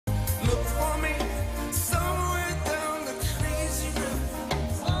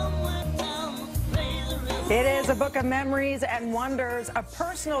It is a book of memories and wonders, a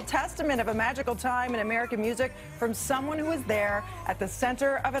personal testament of a magical time in American music from someone who was there at the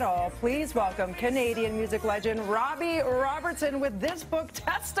center of it all. Please welcome Canadian music legend Robbie Robertson with this book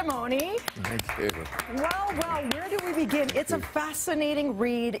testimony. Thank you. Well, where do we begin? It's a fascinating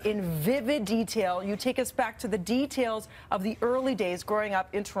read in vivid detail. You take us back to the details of the early days growing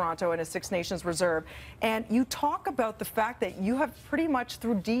up in Toronto in a Six Nations reserve. And you talk about the fact that you have pretty much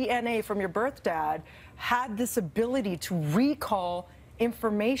through DNA from your birth dad had this ability to recall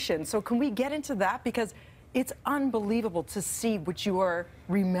information. So can we get into that? Because it's unbelievable to see what you are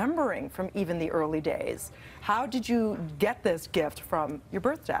remembering from even the early days. How did you get this gift from your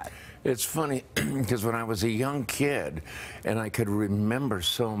birth dad? It's funny because when I was a young kid and I could remember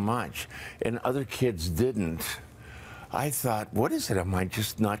so much and other kids didn't, I thought, what is it? Am I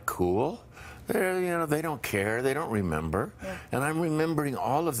just not cool? They don't care, they don't remember. Yeah. And I'm remembering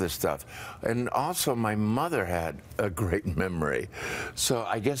all of this stuff. And also my mother had a great memory. So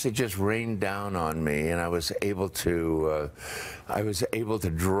I guess it just rained down on me and I was able to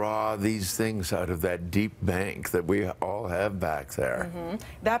draw these things out of that deep bank that we all have back there. Mm-hmm.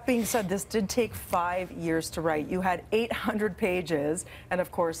 That being said, this did take 5 years to write. You had 800 pages, and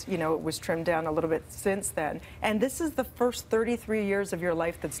of course, it was trimmed down a little bit since then. And this is the first 33 years of your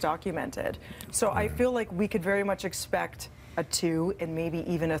life that's documented. So I feel like we could very much expect a 2 and maybe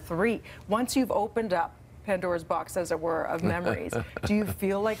even a 3. Once you've opened up Pandora's box, as it were, of memories, do you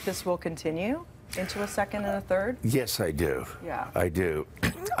feel like this will continue into a second and a third? Yes, I do. Yeah. I do.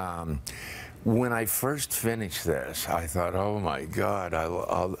 When I first finished this, I thought, oh my God,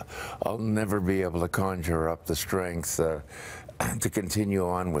 I'll never be able to conjure up the strength to continue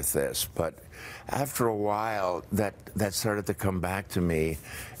on with this. But after a while, that started to come back to me,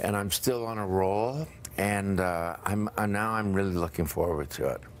 and I'm still on a roll, and now I'm really looking forward to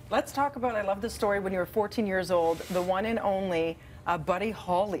it. Let's talk about, I love the story, when you were 14 years old, the one and only Buddy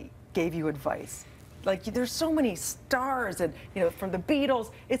Holly gave you advice. Like, there's so many stars, and from the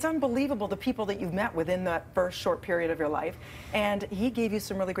Beatles, it's unbelievable the people that you've met within that first short period of your life. And he gave you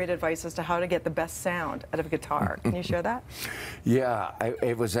some really great advice as to how to get the best sound out of a guitar. Can you share that? Yeah,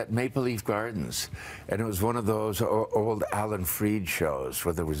 it was at Maple Leaf Gardens, and it was one of those old Alan Freed shows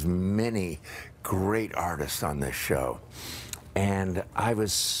where there was many great artists on this show. And I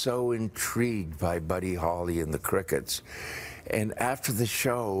was so intrigued by Buddy Holly and the Crickets. And after the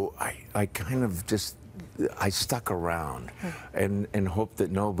show, I kind of just, I stuck around and hoped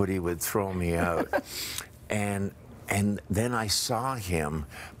that nobody would throw me out. and then I saw him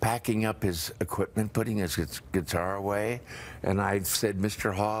packing up his equipment, putting his guitar away, and I said,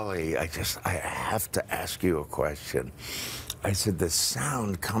 Mr. Holly, I have to ask you a question. I said, the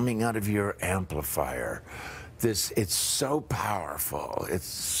sound coming out of your amplifier, it's so powerful. It's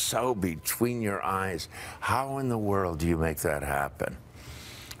so between your eyes. How in the world do you make that happen?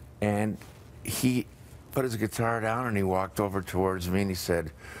 And he put his guitar down and he walked over towards me and he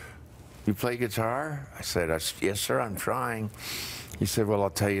said, you play guitar? I said, yes, sir, I'm trying. He said, well, I'll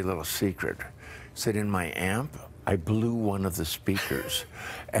tell you a little secret. He said, in my amp, I blew one of the speakers,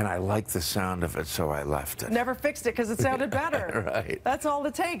 and I liked the sound of it, so I left it. Never fixed it because it sounded better. Right. That's all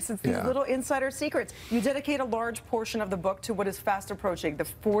it takes. It's these little insider secrets. You dedicate a large portion of the book to what is fast approaching the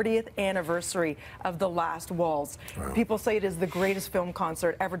 40th anniversary of The Last Waltz. Wow. People say it is the greatest film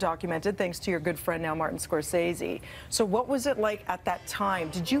concert ever documented, thanks to your good friend now, Martin Scorsese. So what was it like at that time?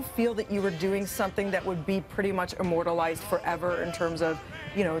 Did you feel that you were doing something that would be pretty much immortalized forever in terms of,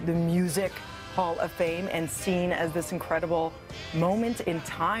 the music Hall of Fame and seen as this incredible moment in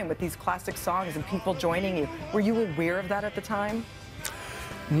time with these classic songs and people joining you? Were you aware of that at the time?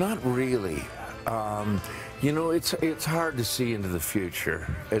 Not really. It's hard to see into the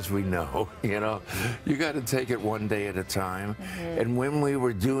future, as we know. You got to take it one day at a time. Mm-hmm. And when we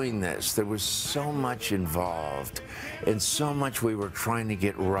were doing this, there was so much involved and so much we were trying to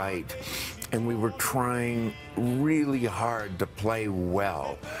get right. And we were trying really hard to play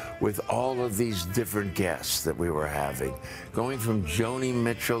well with all of these different guests that we were having. Going from Joni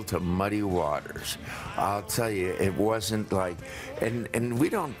Mitchell to Muddy Waters. I'll tell you, it wasn't like, and we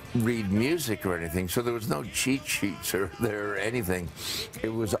don't read music or anything, so there was no cheat sheets or anything.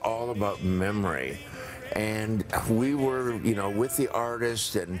 It was all about memory. And we were, with the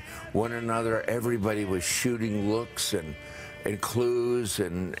artist and one another, everybody was shooting looks and clues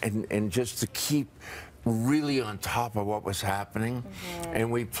and just to keep really on top of what was happening. Mm-hmm.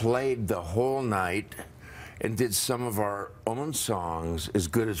 And we played the whole night and did some of our own songs as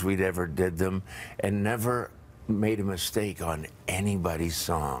good as we'd ever did them, and never made a mistake on anybody's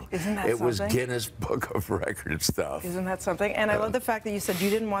song. Isn't that It was something? Guinness Book of Record stuff. Isn't that something? And I love the fact that you said you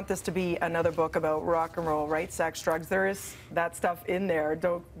didn't want this to be another book about rock and roll, right? Sex, drugs. There is that stuff in there,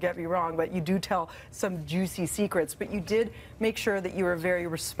 don't get me wrong, but you do tell some juicy secrets. But you did make sure that you were very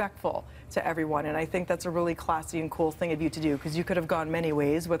respectful to everyone. And I think that's a really classy and cool thing of you to do, because you could have gone many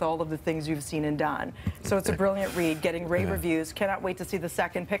ways with all of the things you've seen and done. So it's a brilliant read, getting rave reviews. Cannot wait to see the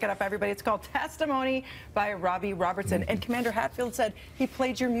second. Pick it up, everybody. It's called Testimony by Robbie Robertson. And Commander Hatfield said he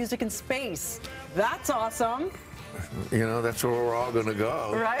played your music in space. That's awesome. You know, that's where we're all going to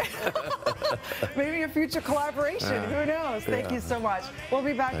go. Right? Maybe a future collaboration. Who knows? Thank you so much. We'll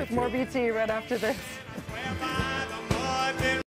be back with more BT right after this.